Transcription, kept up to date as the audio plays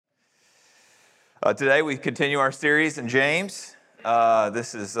Today we continue our series in James.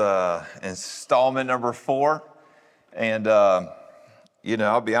 This is installment number 4. And,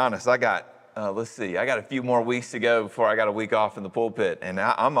 I'll be honest, I got a few more weeks to go before I got a week off in the pulpit. And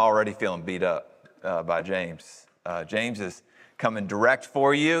I'm already feeling beat up by James. James is coming direct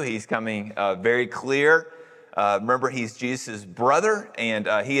for you. He's coming very clear. Remember, he's Jesus' brother, and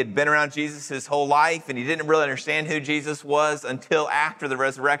he had been around Jesus his whole life, and he didn't really understand who Jesus was until after the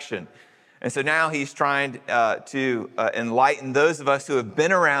resurrection. And so now he's trying to enlighten those of us who have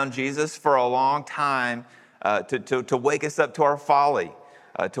been around Jesus for a long time to wake us up to our folly,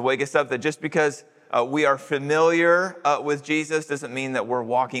 to wake us up that just because we are familiar with Jesus doesn't mean that we're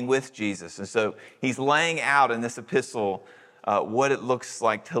walking with Jesus. And so he's laying out in this epistle what it looks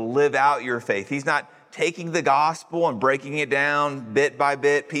like to live out your faith. He's not taking the gospel and breaking it down bit by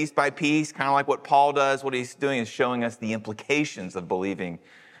bit, piece by piece, kind of like what Paul does. What he's doing is showing us the implications of believing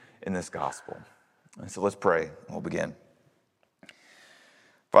in this gospel. And so let's pray. We'll begin.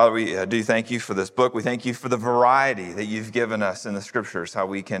 Father, we do thank you for this book. We thank you for the variety that you've given us in the scriptures, how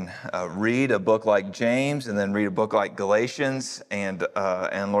we can read a book like James and then read a book like Galatians. And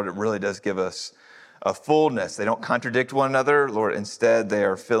Lord, it really does give us a fullness. They don't contradict one another. Lord, instead, they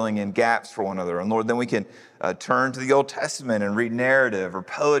are filling in gaps for one another. And Lord, then we can turn to the Old Testament and read narrative or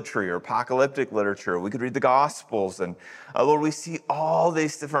poetry or apocalyptic literature. We could read the Gospels. And Lord, we see all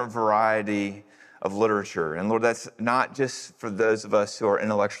these different variety of literature. And Lord, that's not just for those of us who are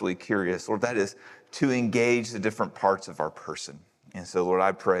intellectually curious. Lord, that is to engage the different parts of our person. And so, Lord,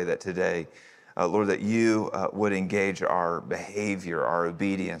 I pray that today, Lord, that you would engage our behavior, our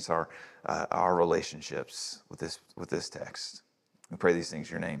obedience, our relationships with this text. We pray these things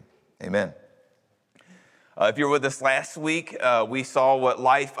in your name. Amen. If you were with us last week, we saw what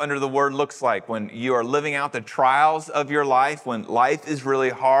life under the word looks like. When you are living out the trials of your life, when life is really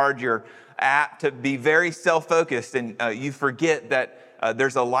hard, you're apt to be very self-focused, and you forget that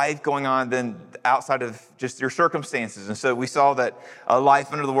there's a life going on then outside of just your circumstances. And so we saw that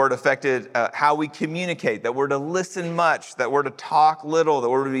life under the word affected how we communicate, that we're to listen much, that we're to talk little, that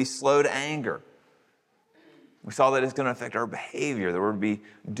we're to be slow to anger. We saw that it's going to affect our behavior, that we're to be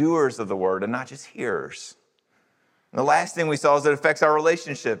doers of the word and not just hearers. And the last thing we saw is that it affects our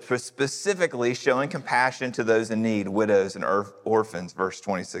relationships, specifically showing compassion to those in need, widows and orphans, verse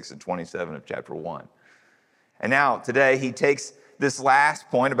 26 and 27 of chapter 1. And now, today, he takes this last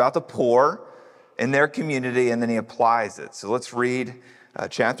point about the poor in their community, and then he applies it. So let's read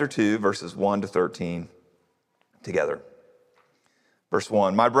chapter 2, verses 1 to 13 together. Verse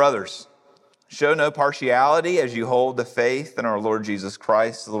 1, my brothers, show no partiality as you hold the faith in our Lord Jesus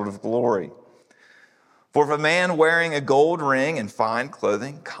Christ, the Lord of glory. For if a man wearing a gold ring and fine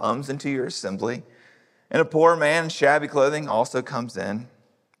clothing comes into your assembly, and a poor man in shabby clothing also comes in,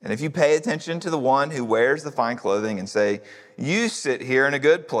 and if you pay attention to the one who wears the fine clothing and say, you sit here in a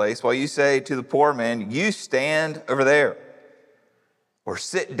good place, while you say to the poor man, you stand over there, or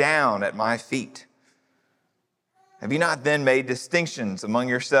sit down at my feet, have you not then made distinctions among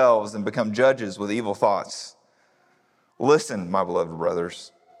yourselves and become judges with evil thoughts? Listen, my beloved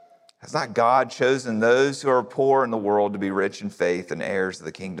brothers. Has not God chosen those who are poor in the world to be rich in faith and heirs of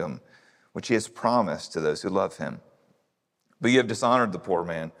the kingdom, which he has promised to those who love him? But you have dishonored the poor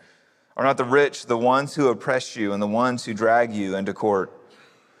man. Are not the rich the ones who oppress you and the ones who drag you into court?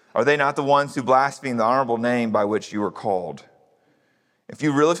 Are they not the ones who blaspheme the honorable name by which you are called? If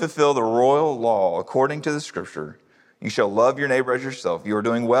you really fulfill the royal law according to the scripture, you shall love your neighbor as yourself, you are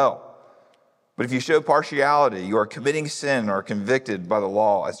doing well. But if you show partiality, you are committing sin or are convicted by the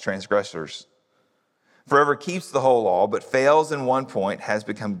law as transgressors. For whoever keeps the whole law but fails in one point has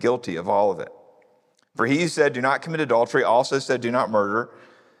become guilty of all of it. For he who said, do not commit adultery, also said, do not murder.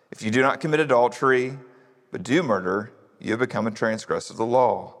 If you do not commit adultery but do murder, you have become a transgressor of the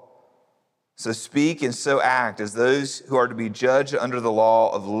law. So speak and so act as those who are to be judged under the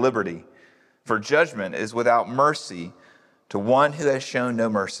law of liberty. For judgment is without mercy to one who has shown no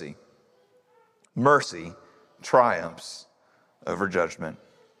mercy. Mercy triumphs over judgment.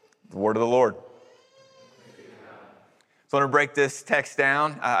 The word of the Lord. So I'm going to break this text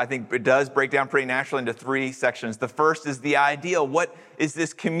down. I think it does break down pretty naturally into 3 sections. The first is the ideal. What is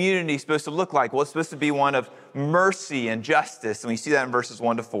this community supposed to look like? Well, it's supposed to be one of mercy and justice. And we see that in verses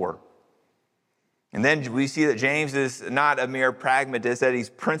 1 to 4. And then we see that James is not a mere pragmatist, that he's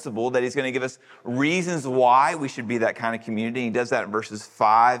principled, that he's going to give us reasons why we should be that kind of community. He does that in verses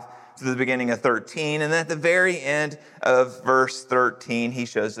 5 to the beginning of 13. And then at the very end of verse 13, he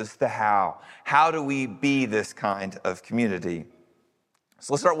shows us the how. How do we be this kind of community?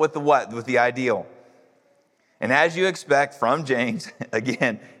 So let's start with the what, with the ideal. And as you expect from James,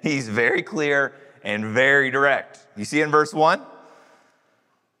 again, he's very clear and very direct. You see in verse 1?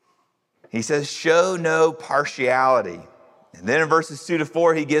 He says, show no partiality. And then in verses 2 to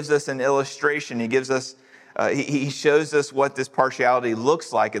 4, he gives us an illustration. He gives us, he shows us what this partiality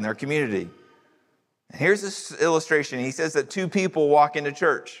looks like in their community. And here's this illustration. He says that two people walk into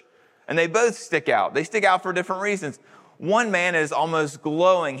church, and they both stick out. They stick out for different reasons. One man is almost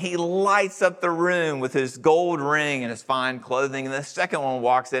glowing. He lights up the room with his gold ring and his fine clothing. And the second one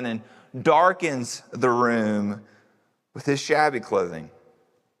walks in and darkens the room with his shabby clothing.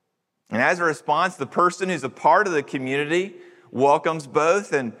 And as a response, the person who's a part of the community welcomes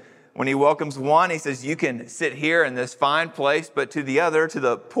both. And when he welcomes one, he says, you can sit here in this fine place. But to the other, to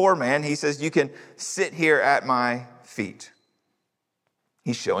the poor man, he says, you can sit here at my feet.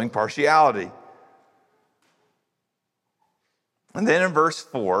 He's showing partiality. And then in verse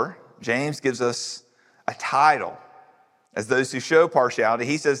 4, James gives us a title. As those who show partiality,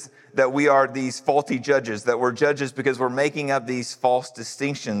 he says that we are these faulty judges, that we're judges because we're making up these false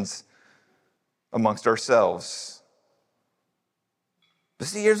distinctions amongst ourselves. But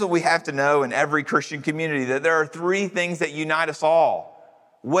see, here's what we have to know in every Christian community, that there are three things that unite us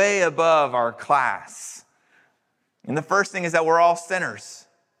all, way above our class. And the first thing is that we're all sinners.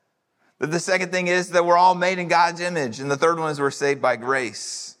 The second thing is that we're all made in God's image. And the third one is we're saved by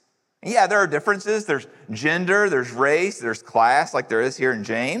grace. And yeah, there are differences. There's gender, there's race, there's class, like there is here in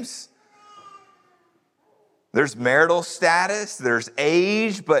James. There's marital status, there's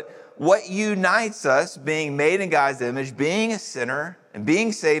age. But what unites us, being made in God's image, being a sinner, and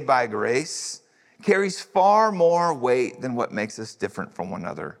being saved by grace, carries far more weight than what makes us different from one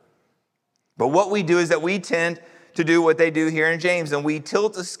another. But what we do is that we tend to do what they do here in James, and we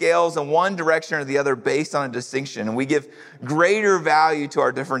tilt the scales in one direction or the other based on a distinction, and we give greater value to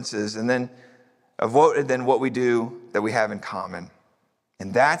our differences and then what we do that we have in common.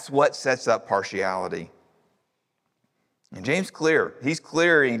 And that's what sets up partiality. And James clear. He's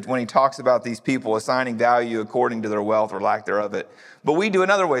clear when he talks about these people assigning value according to their wealth or lack thereof it. But we do in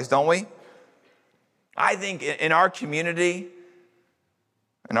other ways, don't we? I think in our community,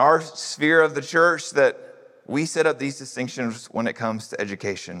 in our sphere of the church, that we set up these distinctions when it comes to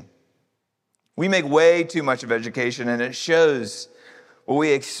education. We make way too much of education, and it shows what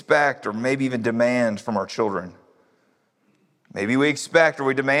we expect or maybe even demand from our children. Maybe we expect or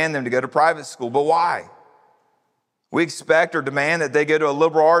we demand them to go to private school, but why? We expect or demand that they go to a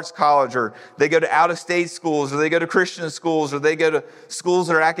liberal arts college, or they go to out-of-state schools, or they go to Christian schools, or they go to schools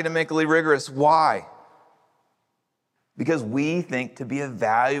that are academically rigorous. Why? Because we think to be a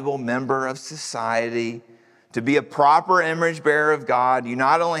valuable member of society, to be a proper image bearer of God, you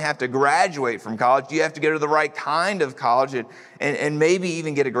not only have to graduate from college, you have to go to the right kind of college and maybe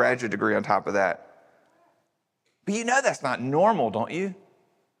even get a graduate degree on top of that. But you know that's not normal, don't you?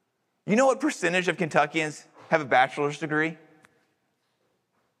 You know what percentage of Kentuckians have a bachelor's degree?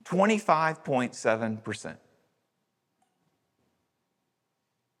 25.7%.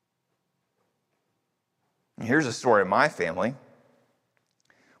 Here's a story of my family.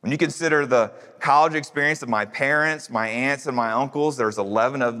 When you consider the college experience of my parents, my aunts, and my uncles, there's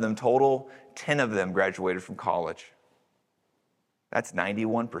 11 of them total. 10 of them graduated from college. That's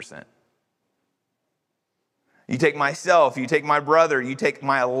 91%. You take myself, you take my brother, you take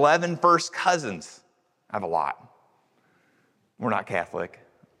my 11 first cousins. I have a lot. We're not Catholic,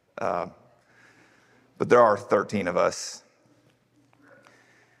 but there are 13 of us.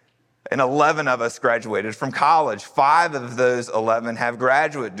 And 11 of us graduated from college. 5 of those 11 have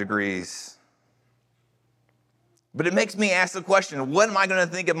graduate degrees. But it makes me ask the question, what am I going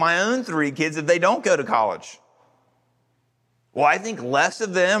to think of my own 3 kids if they don't go to college? Will I think less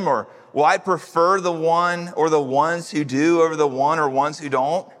of them, or will I prefer the one or the ones who do over the one or ones who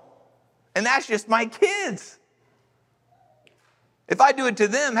don't? And that's just my kids. If I do it to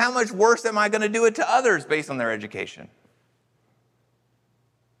them, how much worse am I going to do it to others based on their education?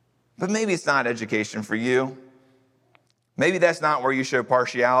 But maybe it's not education for you. Maybe that's not where you show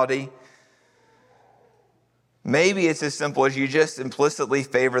partiality. Maybe it's as simple as you just implicitly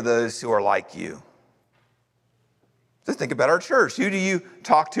favor those who are like you. Just think about our church. Who do you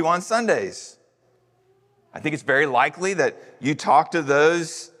talk to on Sundays? I think it's very likely that you talk to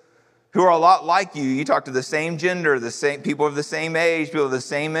those who are a lot like you. You talk to the same gender, the same people of the same age, people of the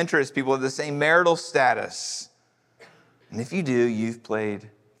same interests, people of the same marital status. And if you do, you've played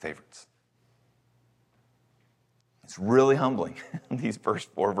favorites. It's really humbling, these first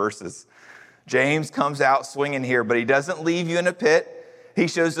 4 verses. James comes out swinging here, but he doesn't leave you in a pit. He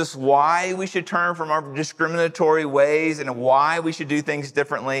shows us why we should turn from our discriminatory ways and why we should do things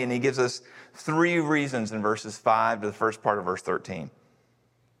differently. And he gives us 3 reasons in verses 5 to the first part of verse 13.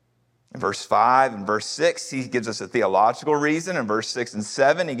 In verse 5 and verse 6, he gives us a theological reason. In verse 6 and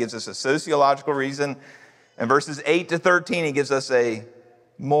 7, he gives us a sociological reason. In verses 8 to 13, he gives us a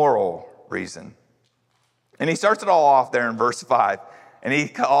moral reason. And he starts it all off there in verse 5, and he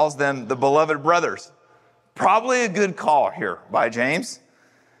calls them the beloved brothers. Probably a good call here by James.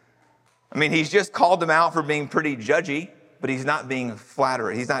 I mean, he's just called them out for being pretty judgy, but he's not being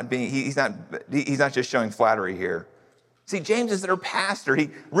flattery. He's not just showing flattery here. See, James is their pastor.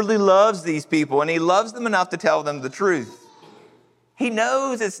 He really loves these people, and he loves them enough to tell them the truth. He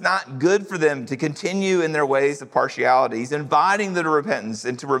knows it's not good for them to continue in their ways of partiality. He's inviting them to repentance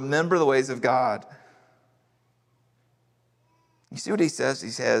and to remember the ways of God. You see what he says? He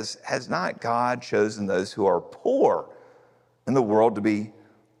says, has not God chosen those who are poor in the world to be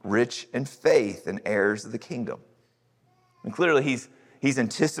rich in faith and heirs of the kingdom? And clearly he's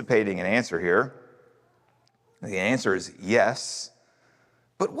anticipating an answer here. The answer is yes.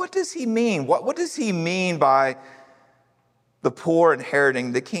 But what does he mean? What does he mean by the poor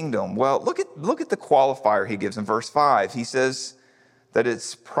inheriting the kingdom? Well, look at the qualifier he gives in verse 5. He says that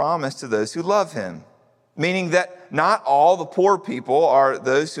it's promised to those who love him, meaning that not all the poor people are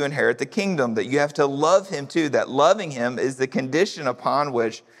those who inherit the kingdom, that you have to love him too, that loving him is the condition upon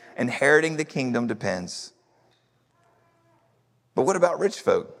which inheriting the kingdom depends. But what about rich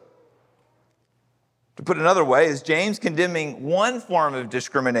folk? To put another way, is James condemning one form of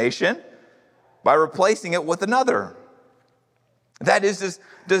discrimination by replacing it with another? That is,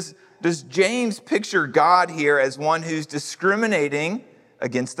 does James picture God here as one who's discriminating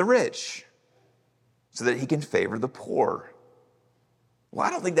against the rich so that he can favor the poor? Well,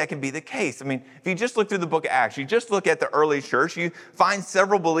 I don't think that can be the case. I mean, if you just look through the book of Acts, you just look at the early church, you find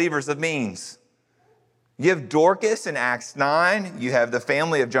several believers of means. You have Dorcas in Acts 9. You have the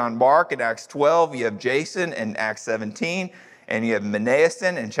family of John Mark in Acts 12. You have Jason in Acts 17. And you have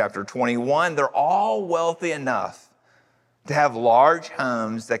Manasseh in chapter 21. They're all wealthy enough to have large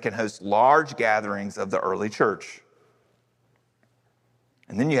homes that can host large gatherings of the early church.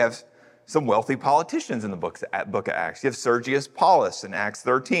 And then you have some wealthy politicians in the book of Acts. You have Sergius Paulus in Acts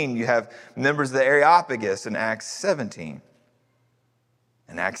 13. You have members of the Areopagus in Acts 17.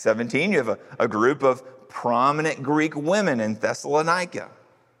 In Acts 17, you have a group of prominent Greek women in Thessalonica.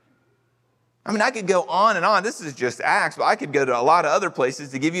 I mean, I could go on and on. This is just Acts, but I could go to a lot of other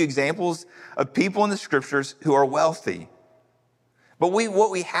places to give you examples of people in the scriptures who are wealthy. But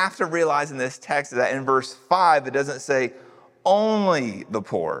what we have to realize in this text is that in verse 5, it doesn't say only the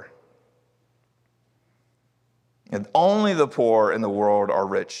poor. And only the poor in the world are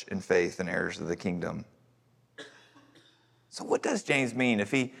rich in faith and heirs of the kingdom. So what does James mean?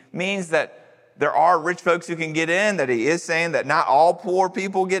 If he means that there are rich folks who can get in, that he is saying that not all poor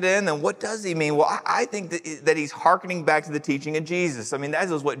people get in, then what does he mean? Well, I think that he's hearkening back to the teaching of Jesus. I mean, that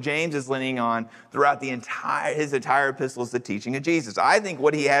is what James is leaning on throughout his entire epistle, is the teaching of Jesus. I think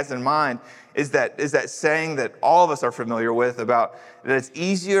what he has in mind is that saying that all of us are familiar with about that it's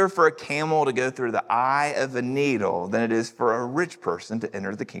easier for a camel to go through the eye of a needle than it is for a rich person to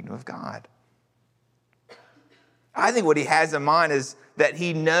enter the kingdom of God. I think what he has in mind is that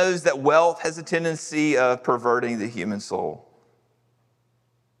he knows that wealth has a tendency of perverting the human soul.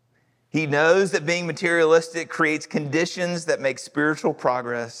 He knows that being materialistic creates conditions that make spiritual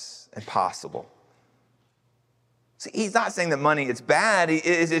progress impossible. See, he's not saying that money is bad.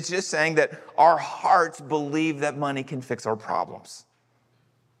 It's just saying that our hearts believe that money can fix our problems.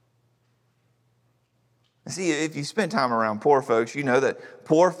 See, if you spend time around poor folks, you know that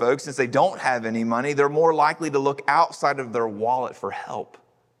poor folks, since they don't have any money, they're more likely to look outside of their wallet for help.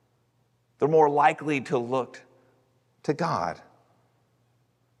 They're more likely to look to God.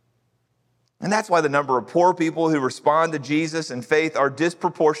 And that's why the number of poor people who respond to Jesus in faith are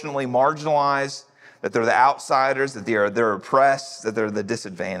disproportionately marginalized, that they're the outsiders, that they're oppressed, that they're the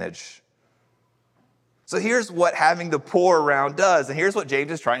disadvantaged. So here's what having the poor around does, and here's what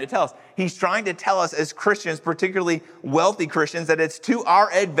James is trying to tell us. He's trying to tell us as Christians, particularly wealthy Christians, that it's to our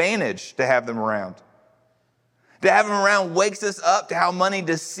advantage to have them around. To have them around wakes us up to how money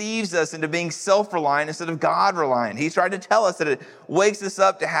deceives us into being self-reliant instead of God-reliant. He's trying to tell us that it wakes us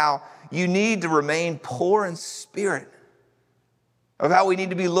up to how you need to remain poor in spirit, of how we need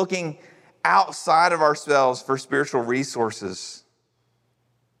to be looking outside of ourselves for spiritual resources.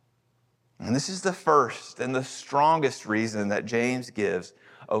 And this is the first and the strongest reason that James gives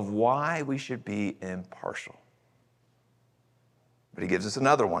of why we should be impartial. But he gives us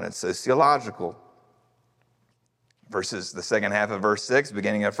another one. It's sociological. The second half of verse 6,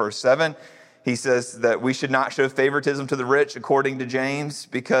 beginning of verse 7, he says that we should not show favoritism to the rich, according to James,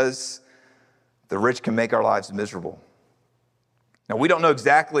 because the rich can make our lives miserable. Now, we don't know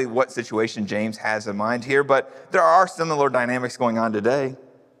exactly what situation James has in mind here, but there are similar dynamics going on today.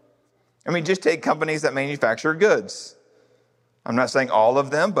 I mean, just take companies that manufacture goods. I'm not saying all of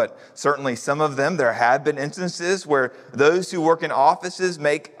them, but certainly some of them. There have been instances where those who work in offices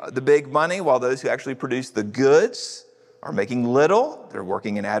make the big money, while those who actually produce the goods are making little. They're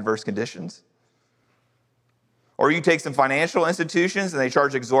working in adverse conditions. Or you take some financial institutions and they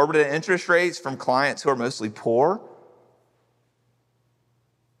charge exorbitant interest rates from clients who are mostly poor.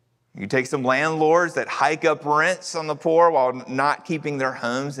 You take some landlords that hike up rents on the poor while not keeping their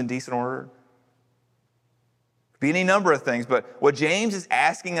homes in decent order. Be any number of things, but what James is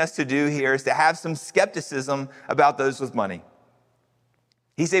asking us to do here is to have some skepticism about those with money.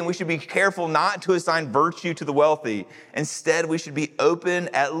 He's saying we should be careful not to assign virtue to the wealthy. Instead, we should be open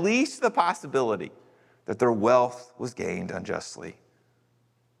at least to the possibility that their wealth was gained unjustly.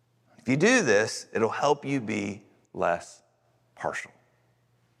 If you do this, it'll help you be less partial.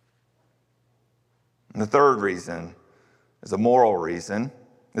 And the third reason is a moral reason.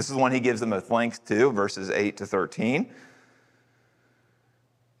 This is one he gives them most length to, verses 8 to 13.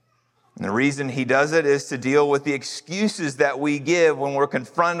 And the reason he does it is to deal with the excuses that we give when we're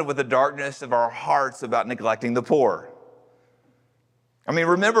confronted with the darkness of our hearts about neglecting the poor. I mean,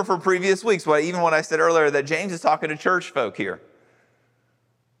 remember from previous weeks, even what I said earlier, that James is talking to church folk here.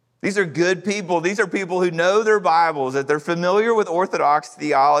 These are good people. These are people who know their Bibles, that they're familiar with Orthodox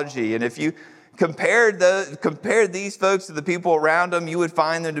theology. And if you compared these folks to the people around them, you would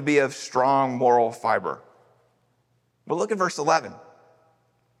find them to be of strong moral fiber. But look at verse 11.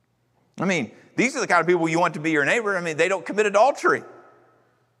 I mean, these are the kind of people you want to be your neighbor. I mean, they don't commit adultery.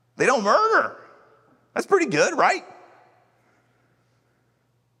 They don't murder. That's pretty good, right?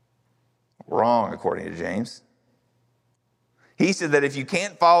 Wrong, according to James. He said that if you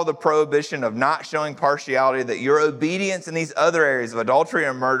can't follow the prohibition of not showing partiality, that your obedience in these other areas of adultery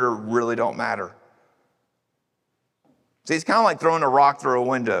and murder really don't matter. See, it's kind of like throwing a rock through a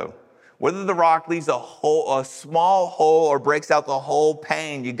window. Whether the rock leaves a small hole or breaks out the whole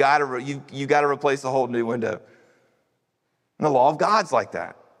pane, you got to replace the whole new window. And the law of God's like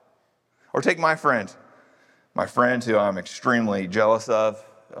that. Or take my friend who I'm extremely jealous of.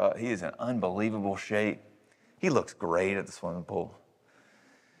 He is in unbelievable shape. He looks great at the swimming pool.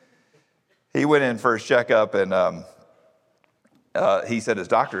 He went in for his checkup, and he said his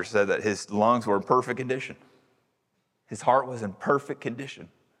doctor said that his lungs were in perfect condition. His heart was in perfect condition.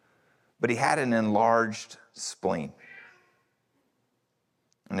 But he had an enlarged spleen.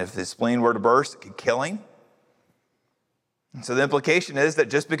 And if his spleen were to burst, it could kill him. And so the implication is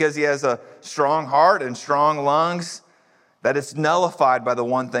that just because he has a strong heart and strong lungs, that it's nullified by the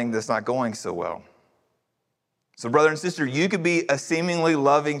one thing that's not going so well. So brother and sister, you could be a seemingly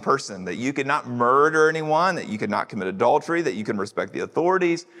loving person, that you could not murder anyone, that you could not commit adultery, that you can respect the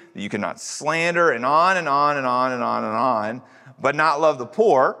authorities, that you cannot slander, and on and on and on and on and on, but not love the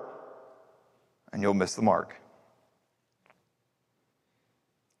poor, and you'll miss the mark.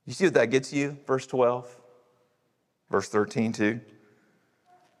 You see what that gets you? Verse 12, verse 13 too.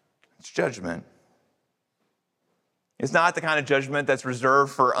 It's judgment. It's not the kind of judgment that's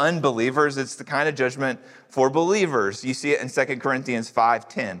reserved for unbelievers. It's the kind of judgment for believers. You see it in 2 Corinthians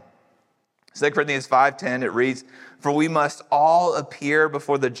 5:10. 2 Corinthians 5:10, it reads, "For we must all appear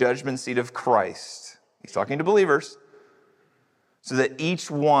before the judgment seat of Christ." He's talking to believers. "So that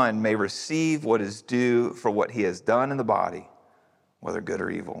each one may receive what is due for what he has done in the body, whether good or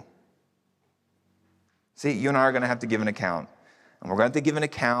evil." See, you and I are going to have to give an account. And we're going to have to give an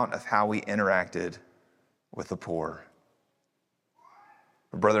account of how we interacted with the poor.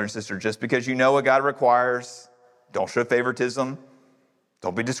 Brother and sister, just because you know what God requires, don't show favoritism.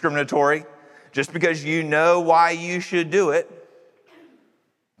 Don't be discriminatory. Just because you know why you should do it,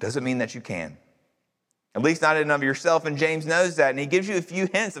 doesn't mean that you can. At least not in and of yourself, and James knows that, and he gives you a few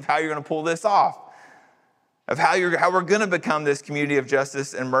hints of how you're going to pull this off, of how we're going to become this community of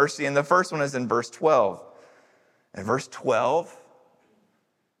justice and mercy, and the first one is in verse 12. In verse 12,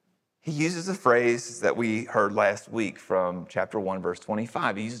 he uses a phrase that we heard last week from chapter 1, verse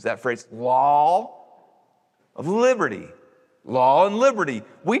 25. He uses that phrase, law of liberty. Law and liberty.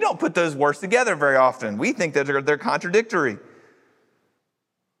 We don't put those words together very often. We think that they're contradictory.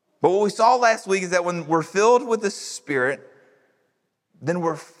 But what we saw last week is that when we're filled with the Spirit, then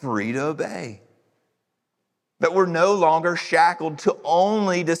we're free to obey. That we're no longer shackled to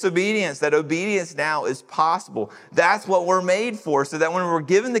only disobedience. That obedience now is possible. That's what we're made for. So that when we're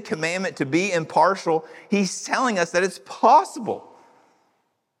given the commandment to be impartial, he's telling us that it's possible.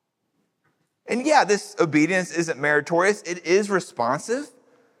 And yeah, this obedience isn't meritorious. It is responsive.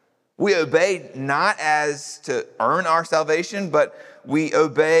 We obey not as to earn our salvation, but we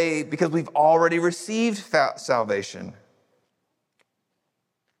obey because we've already received salvation.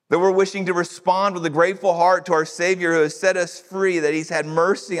 That we're wishing to respond with a grateful heart to our Savior who has set us free, that he's had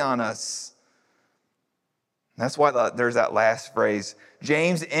mercy on us. That's why there's that last phrase.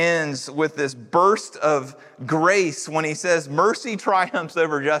 James ends with this burst of grace when he says, mercy triumphs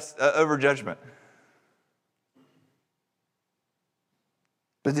over judgment.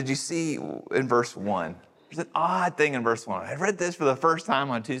 But did you see in verse 1? There's an odd thing in verse 1. I read this for the first time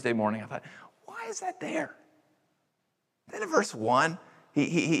on Tuesday morning. I thought, why is that there? Then in verse 1,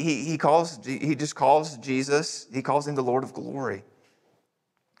 he just calls Jesus, he calls him the Lord of glory.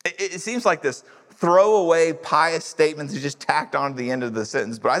 It seems like this throwaway pious statement that's just tacked on to the end of the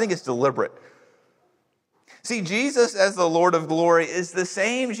sentence, but I think it's deliberate. See, Jesus as the Lord of glory is the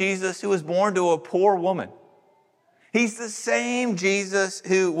same Jesus who was born to a poor woman. He's the same Jesus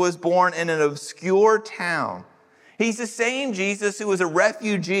who was born in an obscure town. He's the same Jesus who was a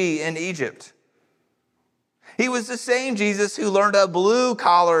refugee in Egypt. He was the same Jesus who learned a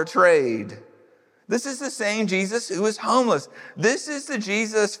blue-collar trade. This is the same Jesus who is homeless. This is the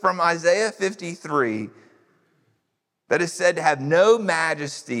Jesus from Isaiah 53 that is said to have no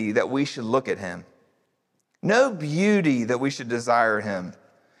majesty that we should look at him, no beauty that we should desire him,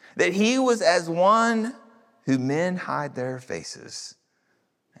 that he was as one who men hide their faces,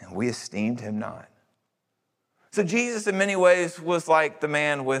 and we esteemed him not. So Jesus in many ways was like the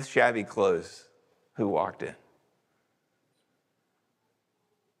man with shabby clothes who walked in.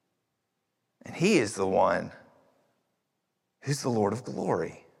 And he is the one who's the Lord of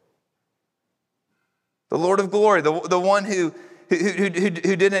glory. The Lord of glory, the one who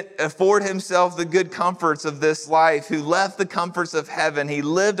didn't afford himself the good comforts of this life, who left the comforts of heaven. He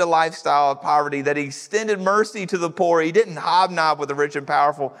lived a lifestyle of poverty, that he extended mercy to the poor. He didn't hobnob with the rich and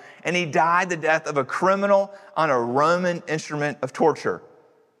powerful, and he died the death of a criminal on a Roman instrument of torture.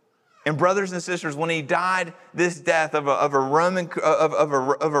 And brothers and sisters, when he died this death of a Roman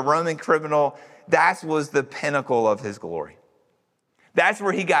criminal, that was the pinnacle of his glory. That's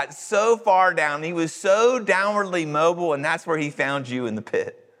where he got so far down. He was so downwardly mobile, and that's where he found you in the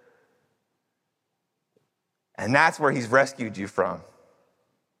pit. And that's where he's rescued you from.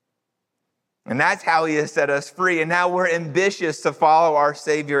 And that's how he has set us free. And now we're ambitious to follow our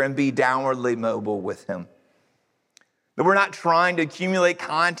Savior and be downwardly mobile with him. That we're not trying to accumulate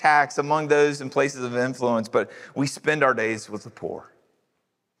contacts among those in places of influence, but we spend our days with the poor.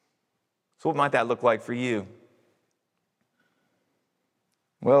 So what might that look like for you?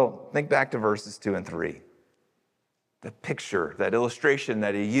 Well, think back to verses 2 and 3. The picture, that illustration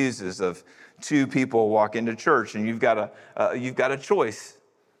that he uses of two people walk into church, and you've got a choice.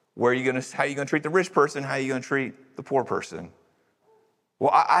 How are you going to treat the rich person? How are you going to treat the poor person?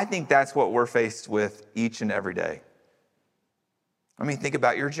 Well, I think that's what we're faced with each and every day. I mean, think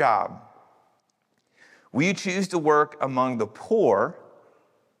about your job. Will you choose to work among the poor,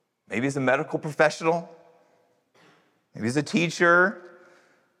 maybe as a medical professional, maybe as a teacher,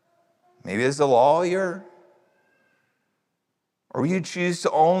 maybe as a lawyer? Or will you choose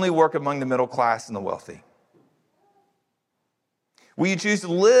to only work among the middle class and the wealthy? Will you choose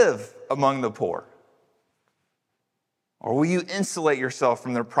to live among the poor? Or will you insulate yourself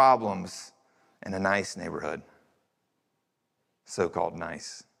from their problems in a nice neighborhood? So-called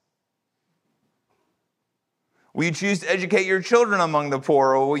nice. Will you choose to educate your children among the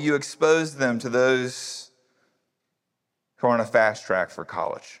poor, or will you expose them to those who are on a fast track for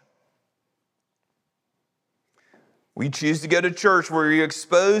college? Will you choose to go to church where you're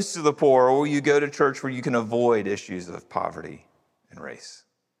exposed to the poor, or will you go to church where you can avoid issues of poverty and race?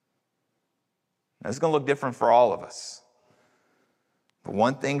 Now, it's going to look different for all of us. But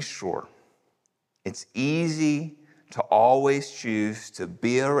one thing's sure, it's easy to always choose to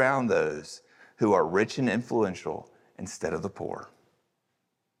be around those who are rich and influential instead of the poor.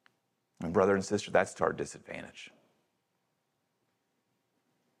 And brother and sister, that's to our disadvantage.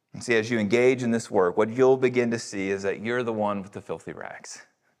 And see, as you engage in this work, what you'll begin to see is that you're the one with the filthy rags.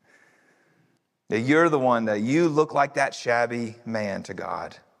 That you're the one that you look like that shabby man to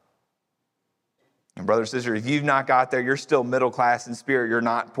God. And brother and sister, if you've not got there, you're still middle class in spirit. You're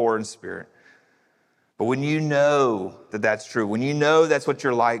not poor in spirit. But when you know that that's true, when you know that's what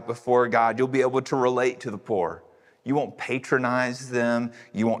you're like before God, you'll be able to relate to the poor. You won't patronize them.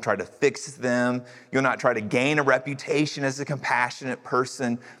 You won't try to fix them. You'll not try to gain a reputation as a compassionate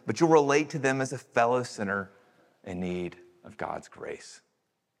person, but you'll relate to them as a fellow sinner in need of God's grace.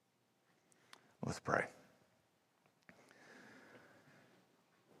 Let's pray.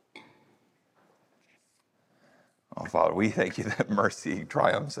 Oh, Father, we thank you that mercy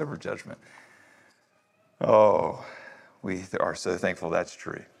triumphs over judgment. Oh, We are so thankful that's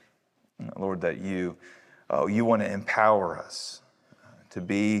true. Lord, that you want to empower us to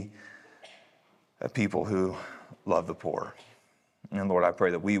be a people who love the poor. And Lord, I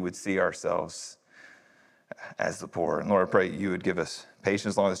pray that we would see ourselves as the poor. And Lord, I pray you would give us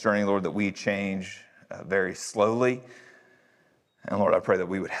patience along this journey, Lord, that we change very slowly. And Lord, I pray that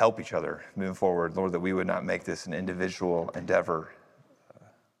we would help each other moving forward. Lord, that we would not make this an individual endeavor,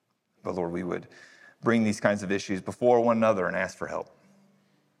 but Lord, we would bring these kinds of issues before one another and ask for help.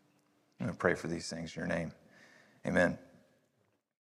 And I pray for these things in your name. Amen.